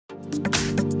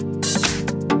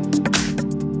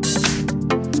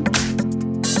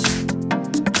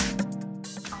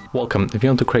Welcome. If you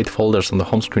want to create folders on the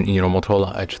home screen in your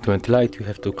Motorola Edge 20 Lite, you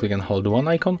have to click and hold one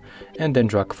icon and then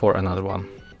drag for another one.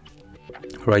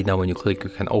 Right now when you click, you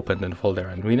can open the folder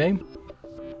and rename.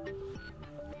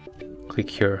 Click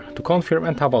here to confirm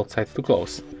and tap outside to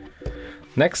close.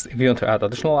 Next, if you want to add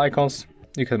additional icons,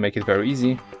 you can make it very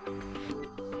easy.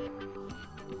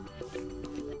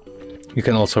 You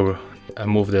can also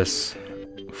move this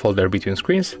folder between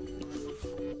screens.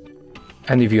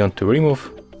 And if you want to remove,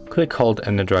 click, hold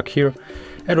and then drag here.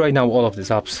 And right now all of these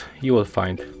apps you will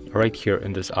find right here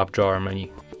in this app drawer menu.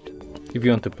 If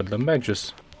you want to put them back,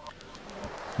 just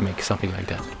make something like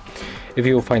that. If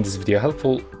you find this video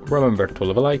helpful, remember to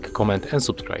leave a like, comment and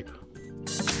subscribe.